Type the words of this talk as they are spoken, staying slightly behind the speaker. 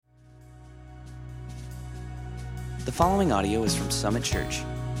The following audio is from Summit Church.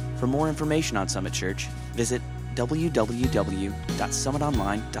 For more information on Summit Church, visit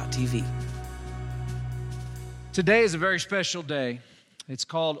www.summitonline.tv. Today is a very special day. It's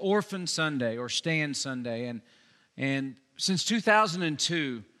called Orphan Sunday or Stand Sunday. And since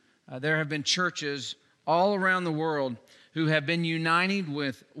 2002, there have been churches all around the world who have been united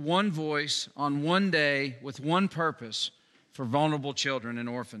with one voice on one day with one purpose for vulnerable children and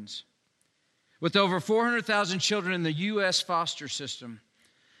orphans. With over 400,000 children in the U.S. foster system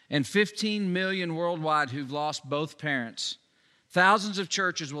and 15 million worldwide who've lost both parents, thousands of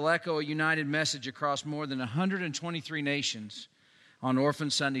churches will echo a united message across more than 123 nations on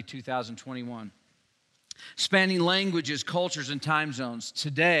Orphan Sunday 2021. Spanning languages, cultures, and time zones,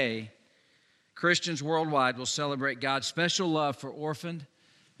 today, Christians worldwide will celebrate God's special love for orphaned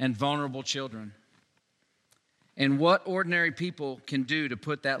and vulnerable children and what ordinary people can do to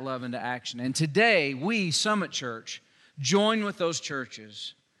put that love into action. And today, we, Summit Church, join with those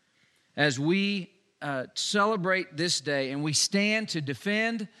churches as we celebrate this day, and we stand to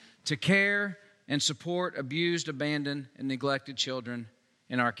defend, to care, and support abused, abandoned, and neglected children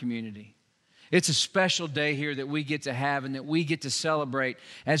in our community. It's a special day here that we get to have and that we get to celebrate.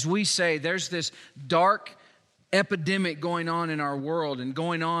 As we say, there's this dark epidemic going on in our world and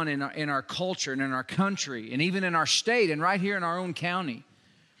going on in our culture and in our country and even in our state and right here in our own county.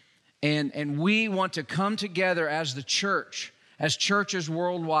 And we want to come together as the church, as churches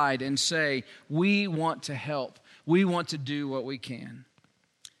worldwide, and say, we want to help. We want to do what we can.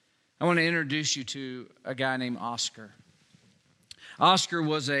 I want to introduce you to a guy named Oscar. Oscar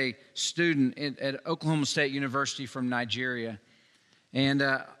was a student at Oklahoma State University from Nigeria. And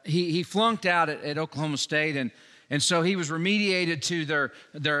he flunked out at Oklahoma State, and so he was remediated to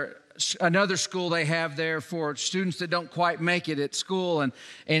their another school they have there for students that don't quite make it at school.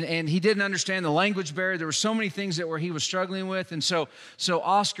 And he didn't understand the language barrier. There were so many things he was struggling with. And so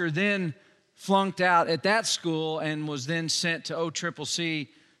Oscar then flunked out at that school and was then sent to OCCC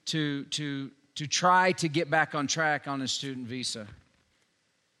to try to get back on track on his student visa.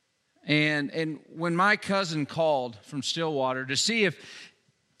 And when my cousin called from Stillwater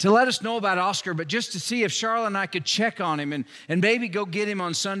to let us know about Oscar, but just to see if Charlotte and I could check on him and maybe go get him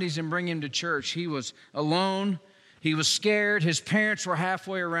on Sundays and bring him to church. He was alone. He was scared. His parents were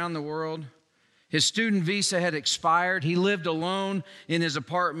halfway around the world. His student visa had expired. He lived alone in his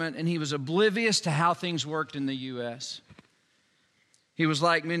apartment, and he was oblivious to how things worked in the U.S. He was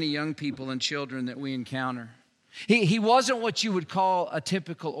like many young people and children that we encounter. He wasn't what you would call a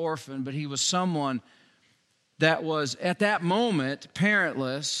typical orphan, but he was someone that was, at that moment,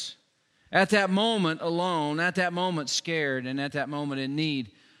 parentless, at that moment alone, at that moment scared, and at that moment in need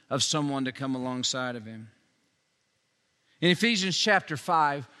of someone to come alongside of him. In Ephesians chapter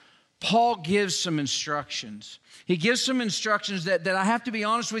 5, Paul gives some instructions. He gives some instructions that I have to be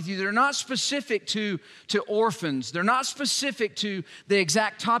honest with you, they're not specific to orphans. They're not specific to the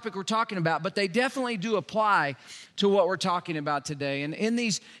exact topic we're talking about, but they definitely do apply to what we're talking about today. And in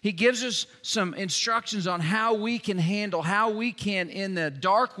these, he gives us some instructions on how we can handle, how we can, in the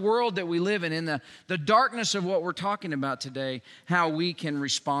dark world that we live in the darkness of what we're talking about today, how we can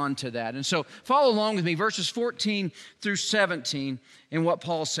respond to that. And so follow along with me, verses 14 through 17, in what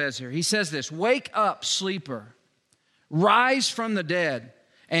Paul says here. He says this, "Wake up, sleeper. Rise from the dead,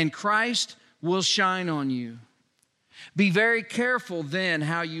 and Christ will shine on you. Be very careful then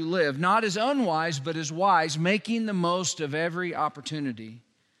how you live, not as unwise, but as wise, making the most of every opportunity,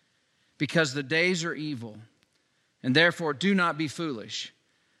 because the days are evil. And therefore do not be foolish,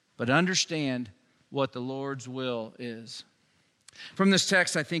 but understand what the Lord's will is." From this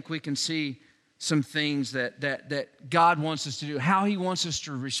text, I think we can see some things that God wants us to do, how He wants us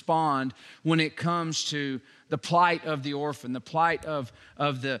to respond when it comes to the plight of the orphan, the plight of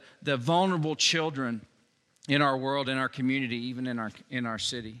the vulnerable children in our world, in our community, even in our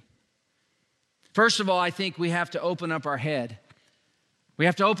city. First of all, I think we have to open up our head. We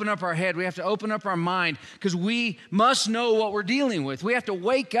have to open up our head. We have to open up our mind, because we must know what we're dealing with. We have to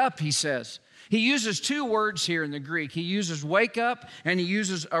wake up, he says. He uses two words here in the Greek. He uses wake up and he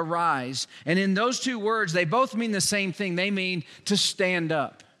uses arise. And in those two words, they both mean the same thing. They mean to stand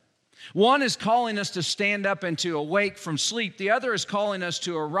up. One is calling us to stand up and to awake from sleep. The other is calling us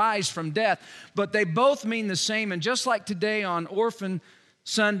to arise from death. But they both mean the same. And just like today on Orphan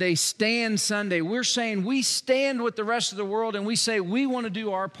Sunday, Stand Sunday, we're saying we stand with the rest of the world and we say we want to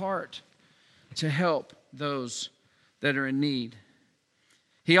do our part to help those that are in need.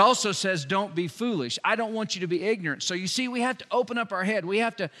 He also says, don't be foolish. I don't want you to be ignorant. So you see, we have to open up our head. We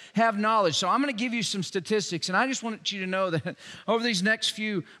have to have knowledge. So I'm going to give you some statistics, and I just want you to know that over these next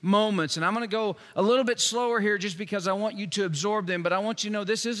few moments, and I'm going to go a little bit slower here just because I want you to absorb them, but I want you to know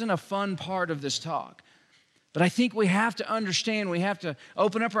this isn't a fun part of this talk. But I think we have to understand, we have to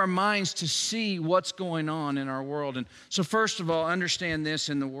open up our minds to see what's going on in our world. And so first of all, understand this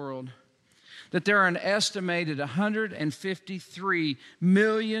in the world, that there are an estimated 153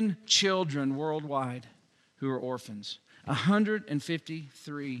 million children worldwide who are orphans.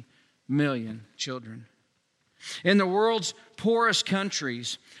 153 million children. In the world's poorest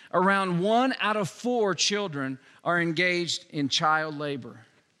countries, around 1 out of 4 children are engaged in child labor.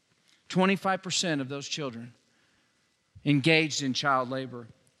 25% of those children engaged in child labor.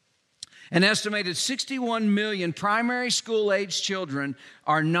 An estimated 61 million primary school-aged children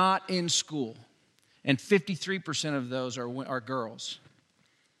are not in school, and 53% of those are girls.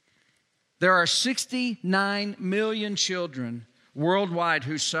 There are 69 million children worldwide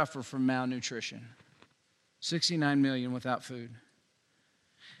who suffer from malnutrition. 69 million without food.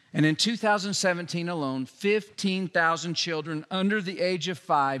 And in 2017 alone, 15,000 children under the age of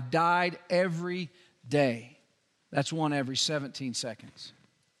 5 died every day. That's one every 17 seconds.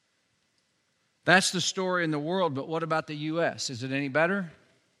 That's the story in the world, but what about the U.S.? Is it any better?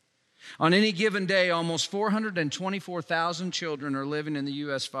 On any given day, almost 424,000 children are living in the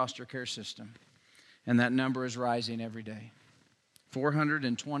U.S. foster care system, and that number is rising every day.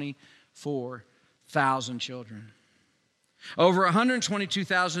 424,000 children. Over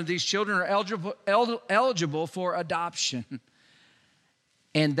 122,000 of these children are eligible for adoption,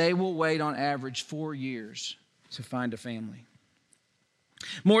 and they will wait on average 4 years to find a family.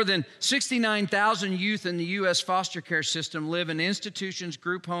 More than 69,000 youth in the U.S. foster care system live in institutions,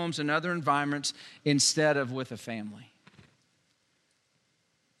 group homes, and other environments instead of with a family.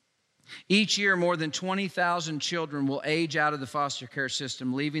 Each year, more than 20,000 children will age out of the foster care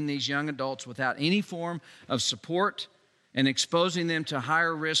system, leaving these young adults without any form of support and exposing them to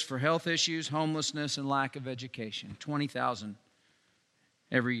higher risk for health issues, homelessness, and lack of education. 20,000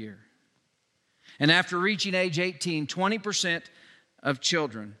 every year. And after reaching age 18, 20% of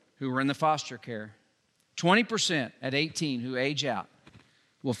children who are in the foster care, 20% at 18 who age out,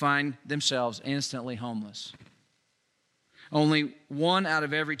 will find themselves instantly homeless. Only 1 out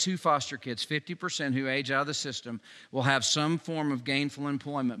of every 2 foster kids, 50% who age out of the system, will have some form of gainful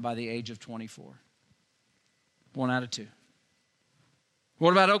employment by the age of 24. 1 out of 2.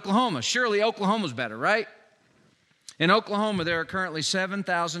 What about Oklahoma? Surely Oklahoma's better, right? In Oklahoma, there are currently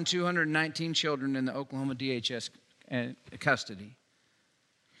 7,219 children in the Oklahoma DHS custody.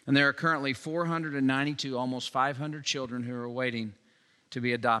 And there are currently 492, almost 500 children who are waiting to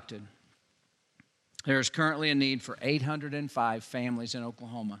be adopted. There is currently a need for 805 families in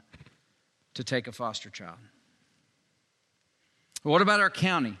Oklahoma to take a foster child. What about our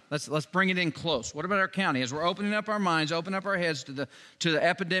county? Let's bring it in close. What about our county? As we're opening up our minds, open up our heads to the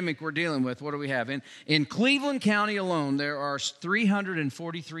epidemic we're dealing with, what do we have? In Cleveland County alone, there are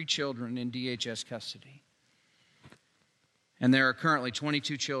 343 children in DHS custody. And there are currently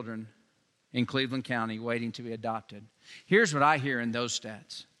 22 children in Cleveland County waiting to be adopted. Here's what I hear in those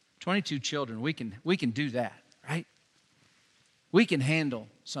stats. 22 children, we can do that, right? We can handle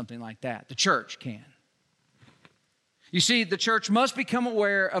something like that. The church can. You see, the church must become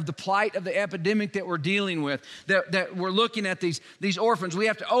aware of the plight of the epidemic that we're dealing with, that we're looking at these orphans. We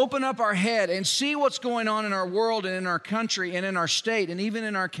have to open up our head and see what's going on in our world and in our country and in our state and even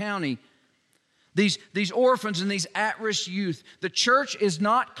in our county. These orphans and these at-risk youth, the church is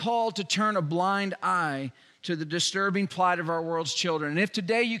not called to turn a blind eye to the disturbing plight of our world's children. And if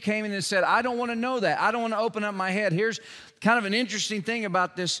today you came in and said, I don't want to know that, I don't want to open up my head, here's kind of an interesting thing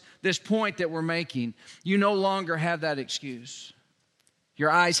about this point that we're making. You no longer have that excuse. Your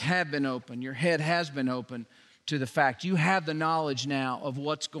eyes have been opened. Your head has been opened to the fact. You have the knowledge now of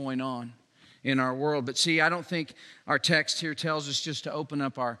what's going on in our world. But see, I don't think our text here tells us just to open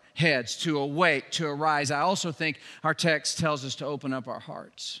up our heads, to awake, to arise. I also think our text tells us to open up our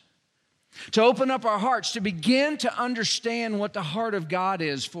hearts. To open up our hearts, to begin to understand what the heart of God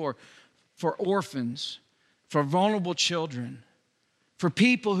is for orphans, for vulnerable children, for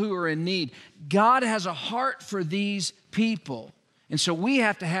people who are in need. God has a heart for these people. And so we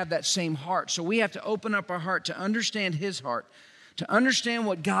have to have that same heart. So we have to open up our heart to understand His heart, to understand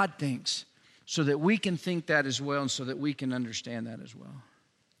what God thinks, so that we can think that as well and so that we can understand that as well.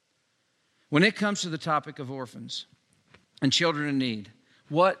 When it comes to the topic of orphans and children in need,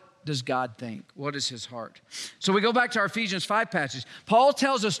 what does God think? What is His heart? So we go back to our Ephesians 5 passage. Paul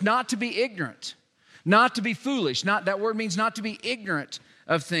tells us not to be ignorant, not to be foolish. That word means not to be ignorant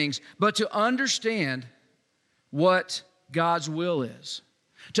of things, but to understand what God's will is.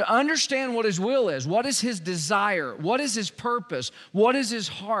 To understand what His will is. What is His desire? What is His purpose? What is His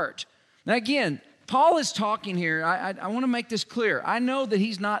heart? Now again, Paul is talking here, I want to make this clear. I know that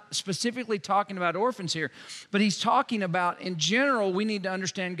he's not specifically talking about orphans here, but he's talking about, in general, we need to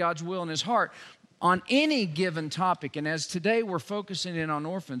understand God's will and His heart on any given topic. And as today we're focusing in on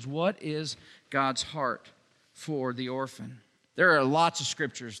orphans, what is God's heart for the orphan? There are lots of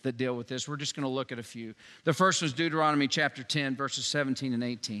scriptures that deal with this. We're just going to look at a few. The first was Deuteronomy chapter 10, verses 17 and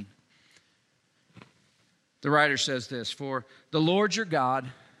 18. The writer says this, "For the Lord your God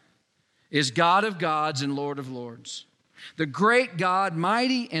is God of gods and Lord of lords, the great God,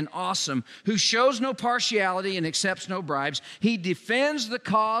 mighty and awesome, who shows no partiality and accepts no bribes. He defends the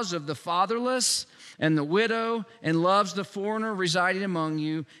cause of the fatherless and the widow and loves the foreigner residing among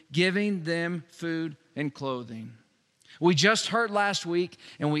you, giving them food and clothing." We just heard last week,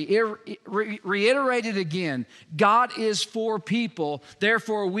 and we reiterated again, God is for people,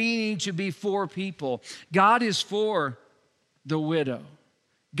 therefore we need to be for people. God is for the widow.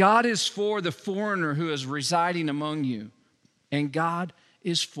 God is for the foreigner who is residing among you. And God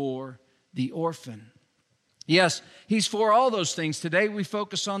is for the orphan. Yes, He's for all those things. Today we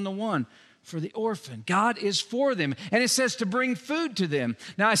focus on the one, for the orphan. God is for them. And it says to bring food to them.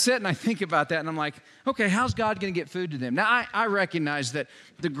 Now I sit and I think about that and I'm like, okay, how's God going to get food to them? Now I recognize that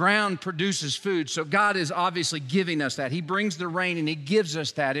the ground produces food, so God is obviously giving us that. He brings the rain and He gives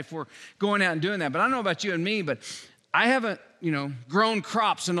us that if we're going out and doing that. But I don't know about you and me, but I haven't, grown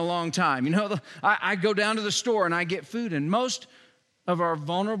crops in a long time. I go down to the store and I get food, and most of our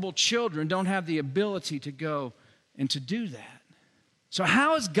vulnerable children don't have the ability to go and to do that. So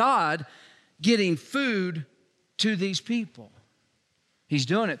how is God getting food to these people? He's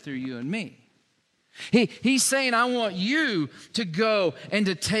doing it through you and me. He's saying, I want you to go and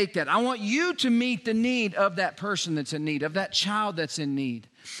to take that. I want you to meet the need of that person that's in need, of that child that's in need.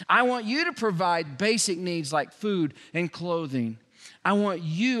 I want you to provide basic needs like food and clothing. I want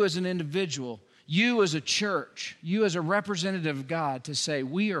you as an individual, you as a church, you as a representative of God to say,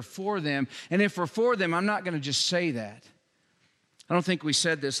 we are for them. And if we're for them, I'm not going to just say that. I don't think we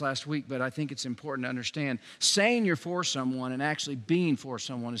said this last week, but I think it's important to understand. Saying you're for someone and actually being for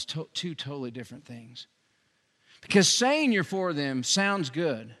someone is two totally different things. Because saying you're for them sounds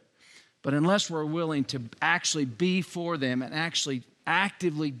good, but unless we're willing to actually be for them and actually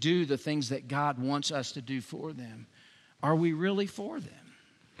actively do the things that God wants us to do for them, are we really for them?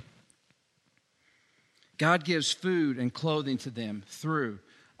 God gives food and clothing to them through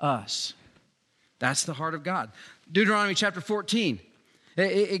us. That's the heart of God. Deuteronomy chapter 14,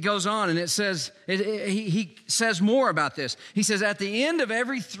 it goes on and it says, he says more about this. He says, at the end of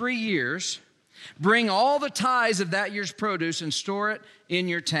every 3 years, bring all the tithes of that year's produce and store it in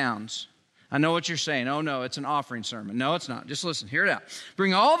your towns. I know what you're saying. Oh no, it's an offering sermon. No, it's not. Just listen, hear it out.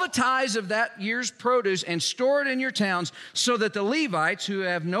 Bring all the tithes of that year's produce and store it in your towns so that the Levites, who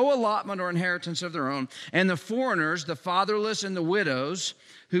have no allotment or inheritance of their own, and the foreigners, the fatherless and the widows,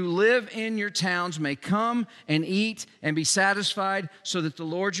 who live in your towns may come and eat and be satisfied, so that the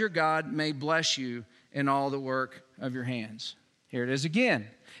Lord your God may bless you in all the work of your hands. Here it is again.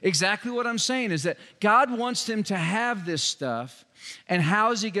 Exactly what I'm saying is that God wants them to have this stuff, and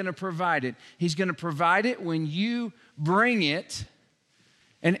how is He going to provide it? He's going to provide it when you bring it,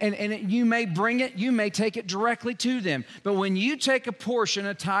 and you may bring it, you may take it directly to them. But when you take a portion,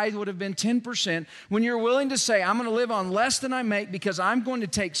 a tithe would have been 10%, when you're willing to say, I'm going to live on less than I make because I'm going to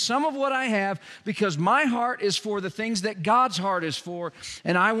take some of what I have because my heart is for the things that God's heart is for,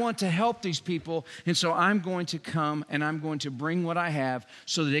 and I want to help these people, and so I'm going to come and I'm going to bring what I have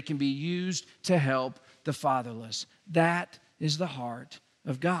so that it can be used to help the fatherless. That is the heart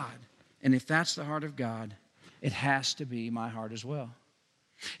of God. And if that's the heart of God, it has to be my heart as well.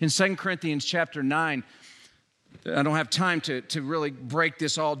 In 2 Corinthians chapter 9, I don't have time to really break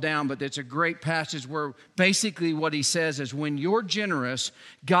this all down, but it's a great passage where basically what he says is when you're generous,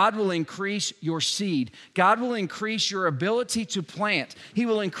 God will increase your seed. God will increase your ability to plant. He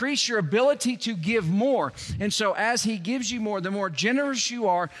will increase your ability to give more. And so as He gives you more, the more generous you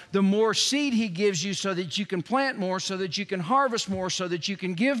are, the more seed He gives you so that you can plant more, so that you can harvest more, so that you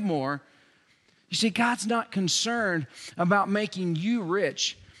can give more. You see, God's not concerned about making you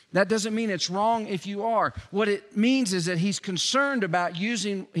rich. That doesn't mean it's wrong if you are. What it means is that He's concerned about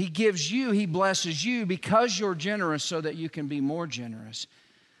using, He gives you, He blesses you because you're generous so that you can be more generous.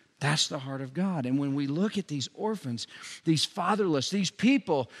 That's the heart of God. And when we look at these orphans, these fatherless, these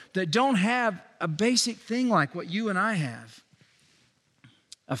people that don't have a basic thing like what you and I have,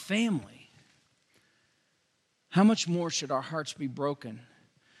 a family, how much more should our hearts be broken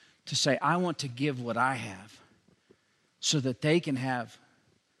to say, I want to give what I have so that they can have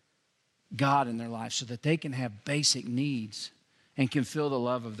God in their life, so that they can have basic needs and can feel the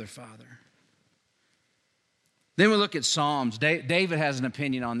love of their Father. Then we look at Psalms. David has an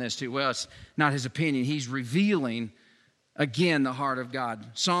opinion on this too. Well, it's not his opinion. He's revealing, again, the heart of God.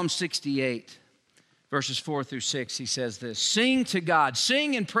 Psalm 68, verses 4 through 6, he says this: Sing to God,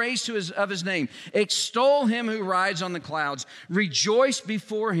 sing in praise of his name. Extol him who rides on the clouds. Rejoice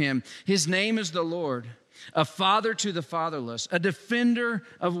before him. His name is the Lord. A father to the fatherless, a defender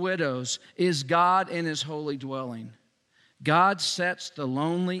of widows is God in his holy dwelling. God sets the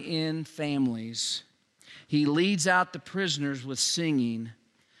lonely in families. He leads out the prisoners with singing,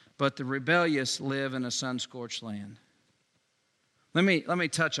 but the rebellious live in a sun-scorched land. Let me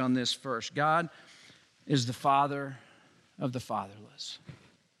touch on this first. God is the father of the fatherless.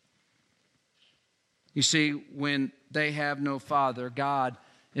 You see, when they have no father, God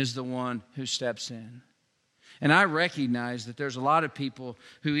is the one who steps in. And I recognize that there's a lot of people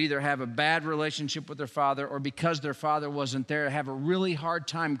who either have a bad relationship with their father or because their father wasn't there, have a really hard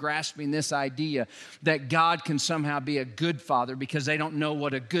time grasping this idea that God can somehow be a good father because they don't know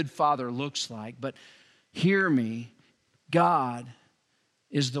what a good father looks like. But hear me, God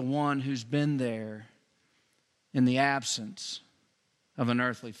is the one who's been there in the absence of an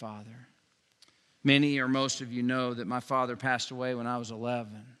earthly father. Many or most of you know that my father passed away when I was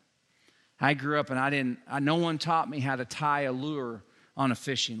 11. I grew up and no one taught me how to tie a lure on a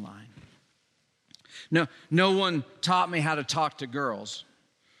fishing line. No one taught me how to talk to girls.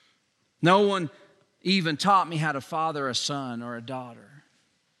 No one even taught me how to father a son or a daughter.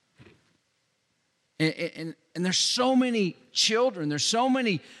 And there's so many children, there's so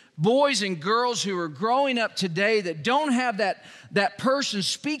many boys and girls who are growing up today that don't have that person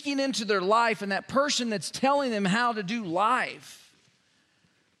speaking into their life and that person that's telling them how to do life.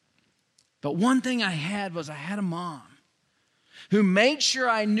 But one thing I had a mom who made sure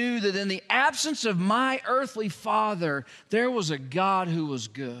I knew that in the absence of my earthly father, there was a God who was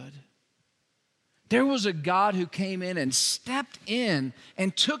good. There was a God who came in and stepped in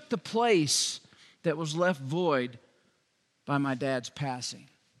and took the place that was left void by my dad's passing.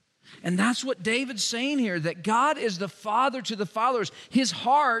 And that's what David's saying here, that God is the father to the fatherless. His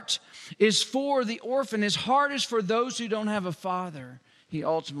heart is for the orphan. His heart is for those who don't have a father. He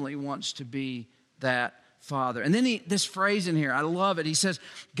ultimately wants to be that father. And then this phrase in here, I love it. He says,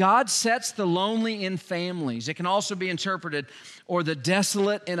 God sets the lonely in families. It can also be interpreted, or the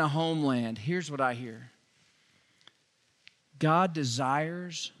desolate in a homeland. Here's what I hear. God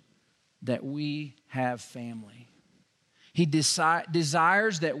desires that we have family. He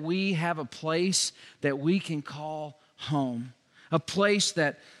desires that we have a place that we can call home, a place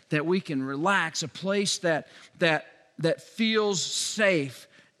that we can relax, a place that feels safe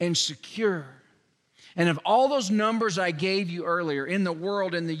and secure. And of all those numbers I gave you earlier in the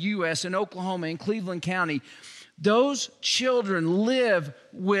world, in the U.S., in Oklahoma, in Cleveland County, those children live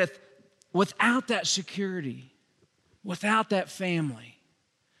without that security, without that family,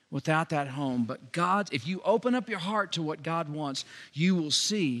 without that home. But God, if you open up your heart to what God wants, you will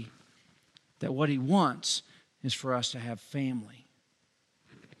see that what He wants is for us to have family,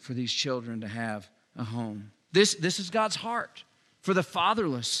 for these children to have a home. This is God's heart for the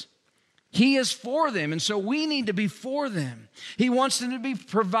fatherless. He is for them, and so we need to be for them. He wants them to be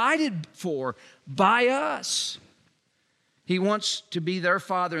provided for by us. He wants to be their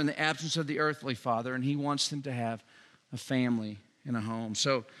father in the absence of the earthly father, and He wants them to have a family and a home.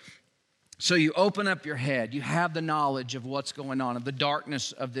 So you open up your head. You have the knowledge of what's going on, of the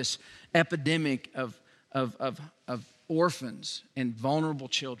darkness of this epidemic of orphans and vulnerable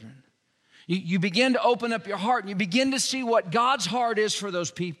children. You begin to open up your heart and you begin to see what God's heart is for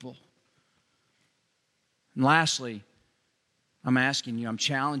those people. And lastly, I'm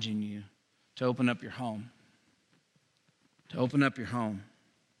challenging you to open up your home. To open up your home.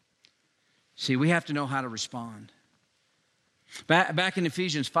 See, we have to know how to respond. Back in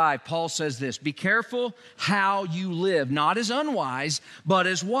Ephesians 5, Paul says this: be careful how you live, not as unwise, but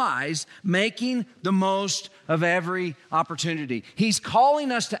as wise, making the most of every opportunity. He's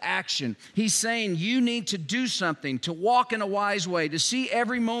calling us to action. He's saying you need to do something, to walk in a wise way, to see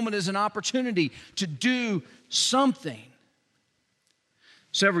every moment as an opportunity to do something.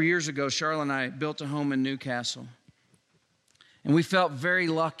 Several years ago, Charlotte and I built a home in Newcastle. And we felt very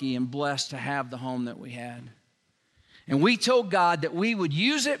lucky and blessed to have the home that we had. And we told God that we would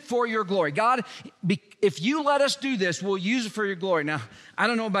use it for your glory. God, if you let us do this, we'll use it for your glory. Now, I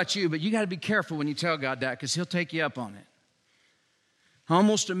don't know about you, but you got to be careful when you tell God that because He'll take you up on it.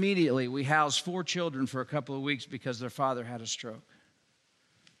 Almost immediately, we housed 4 children for a couple of weeks because their father had a stroke.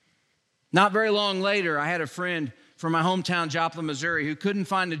 Not very long later, I had a friend from my hometown, Joplin, Missouri, who couldn't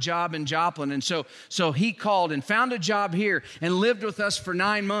find a job in Joplin. And so he called and found a job here and lived with us for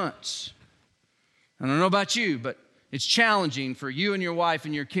 9 months. I don't know about you, but it's challenging for you and your wife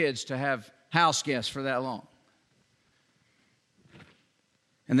and your kids to have house guests for that long.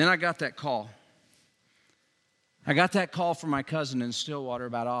 And then I got that call. I got that call from my cousin in Stillwater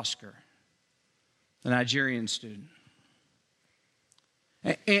about Oscar, the Nigerian student.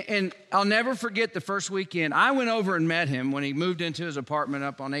 And I'll never forget the first weekend. I went over and met him when he moved into his apartment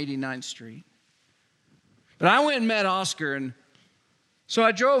up on 89th Street. But I went and met Oscar, and so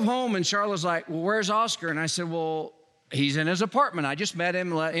I drove home, and Charlotte's like, well, where's Oscar? And I said, well, he's in his apartment. I just met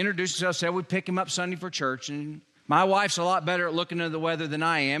him, introduced himself, said we'd pick him up Sunday for church. And my wife's a lot better at looking into the weather than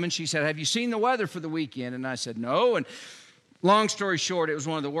I am. And she said, have you seen the weather for the weekend? And I said, no. And long story short, it was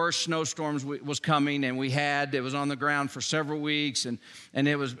one of the worst snowstorms was coming, and it was on the ground for several weeks.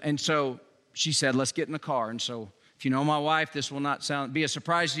 And so she said, let's get in the car. And so if you know my wife, this will not be a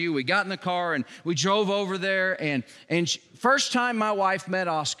surprise to you. We got in the car and we drove over there. And first time my wife met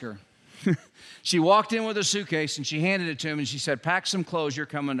Oscar, she walked in with a suitcase and she handed it to him and she said, pack some clothes, you're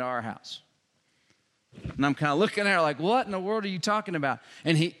coming to our house. And I'm kind of looking at her like, what in the world are you talking about?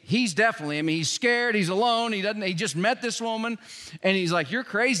 And he's definitely, he's scared, he's alone, he just met this woman, and he's like, you're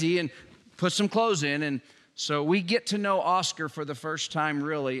crazy, and put some clothes in. And so we get to know Oscar for the first time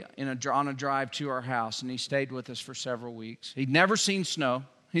really on a drive to our house, and he stayed with us for several weeks. He'd never seen snow.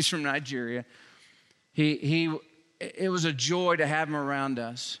 He's from Nigeria. It was a joy to have him around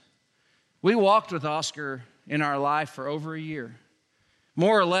us. We walked with Oscar in our life for over a year.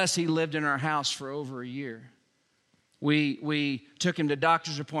 More or less, he lived in our house for over a year. We took him to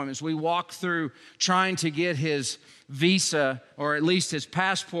doctor's appointments. We walked through trying to get his visa, or at least his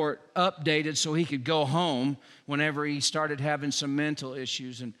passport, updated so he could go home whenever he started having some mental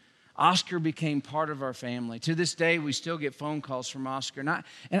issues. And Oscar became part of our family. To this day, we still get phone calls from Oscar.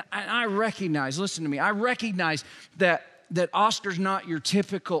 And I recognize, listen to me, I recognize that Oscar's not your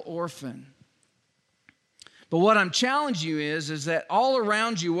typical orphan. But what I'm challenging you is that all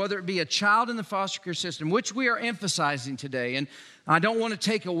around you, whether it be a child in the foster care system, which we are emphasizing today, and I don't want to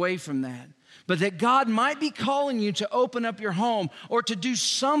take away from that, but that God might be calling you to open up your home or to do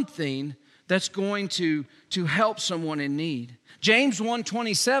something that's going to help someone in need. James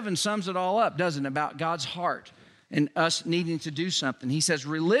 1:27 sums it all up, doesn't it, about God's heart and us needing to do something. He says,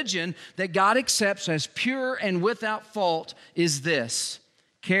 religion that God accepts as pure and without fault is this: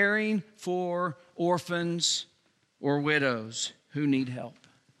 caring for orphans or widows who need help,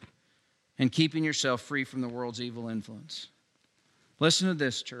 and keeping yourself free from the world's evil influence. Listen to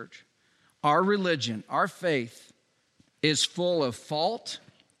this, church. Our religion, our faith, is full of fault.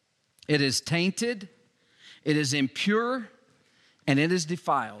 It is tainted. It is impure. And it is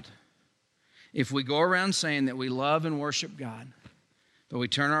defiled if we go around saying that we love and worship God, but we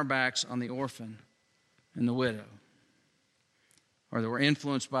turn our backs on the orphan and the widow, or that we're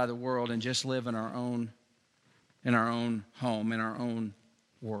influenced by the world and just live in our own home, in our own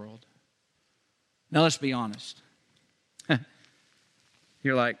world. Now let's be honest.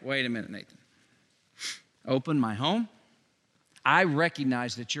 You're like, wait a minute, Nathan. Open my home? I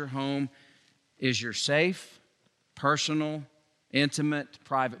recognize that your home is your safe, personal, intimate,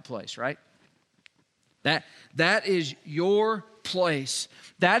 private place, right? That is your place.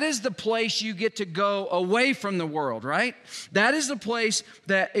 That is the place you get to go away from the world, right? That is the place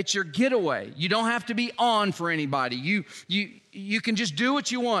that it's your getaway. You don't have to be on for anybody. You can just do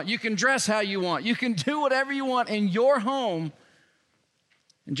what you want. You can dress how you want. You can do whatever you want in your home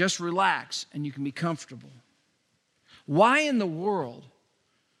and just relax, and you can be comfortable. Why in the world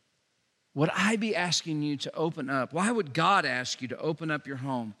would I be asking you to open up? Why would God ask you to open up your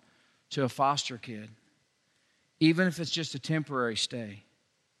home to a foster kid, even if it's just a temporary stay,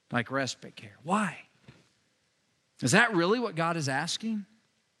 like respite care? Why? Is that really what God is asking?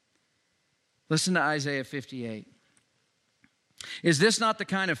 Listen to Isaiah 58. Is this not the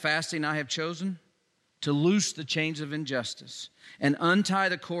kind of fasting I have chosen? To loose the chains of injustice and untie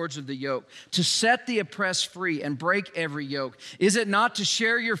the cords of the yoke, to set the oppressed free and break every yoke. Is it not to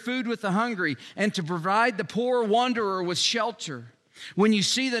share your food with the hungry and to provide the poor wanderer with shelter? When you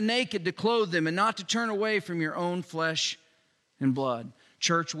see the naked, to clothe them and not to turn away from your own flesh and blood.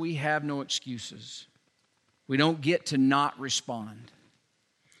 Church, we have no excuses. We don't get to not respond.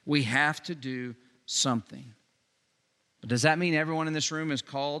 We have to do something. But does that mean everyone in this room is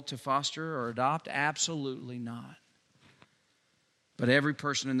called to foster or adopt? Absolutely not. But every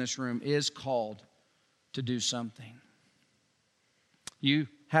person in this room is called to do something. You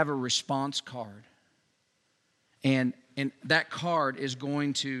have a response card. And that card is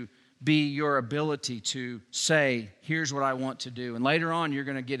going to be your ability to say, here's what I want to do. And later on, you're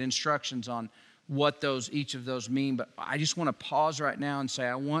going to get instructions on what each of those mean. But I just want to pause right now and say,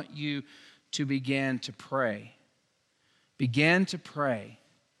 I want you to begin to pray. Begin to pray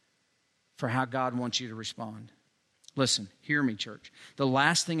for how God wants you to respond. Listen, hear me, church. The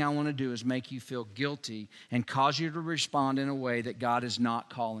last thing I want to do is make you feel guilty and cause you to respond in a way that God is not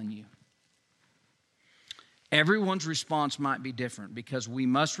calling you. Everyone's response might be different because we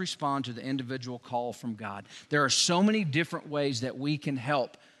must respond to the individual call from God. There are so many different ways that we can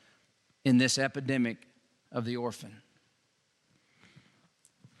help in this epidemic of the orphan.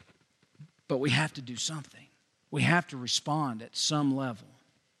 But we have to do something. We have to respond at some level.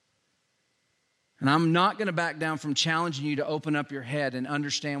 And I'm not going to back down from challenging you to open up your head and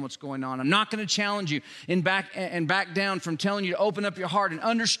understand what's going on. I'm not going to challenge you and back down from telling you to open up your heart and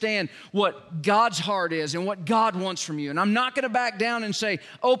understand what God's heart is and what God wants from you. And I'm not going to back down and say,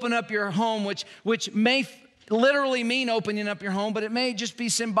 open up your home, which may literally mean opening up your home, but it may just be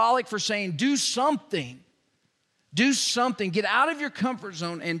symbolic for saying, do something. Do something. Get out of your comfort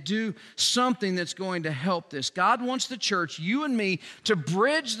zone and do something that's going to help this. God wants the church, you and me, to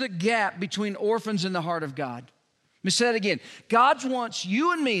bridge the gap between orphans and the heart of God. Let me say that again. God wants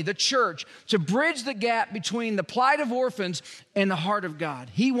you and me, the church, to bridge the gap between the plight of orphans and the heart of God.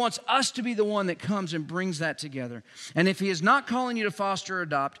 He wants us to be the one that comes and brings that together. And if He is not calling you to foster or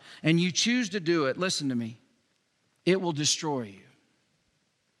adopt and you choose to do it, listen to me, it will destroy you.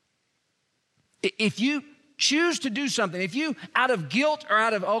 If you choose to do something, if you, out of guilt or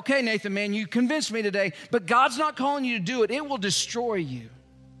out of, okay, Nathan, man, you convinced me today, but God's not calling you to do it, it will destroy you.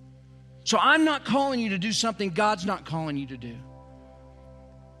 So I'm not calling you to do something God's not calling you to do.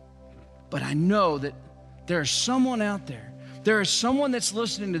 But I know that there is someone out there is someone that's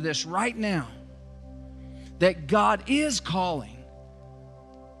listening to this right now that God is calling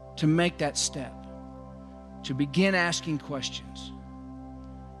to make that step, to begin asking questions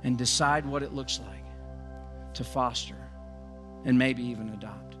and decide what it looks like to foster and maybe even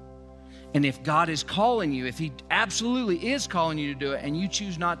adopt. And if God is calling you, if He absolutely is calling you to do it and you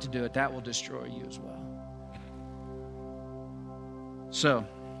choose not to do it, that will destroy you as well. So,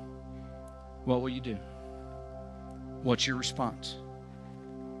 what will you do? What's your response?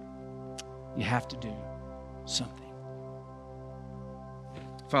 You have to do something.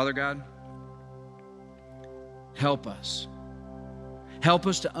 Father God, help us. Help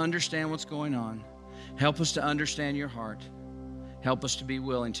us to understand what's going on. Help us to understand your heart. Help us to be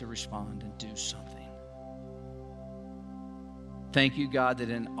willing to respond and do something. Thank you, God, that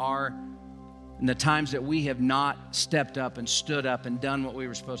in the times that we have not stepped up and stood up and done what we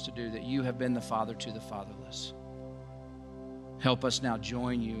were supposed to do, that you have been the father to the fatherless. Help us now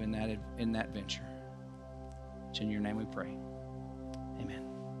join you in that venture. It's in your name we pray. Amen.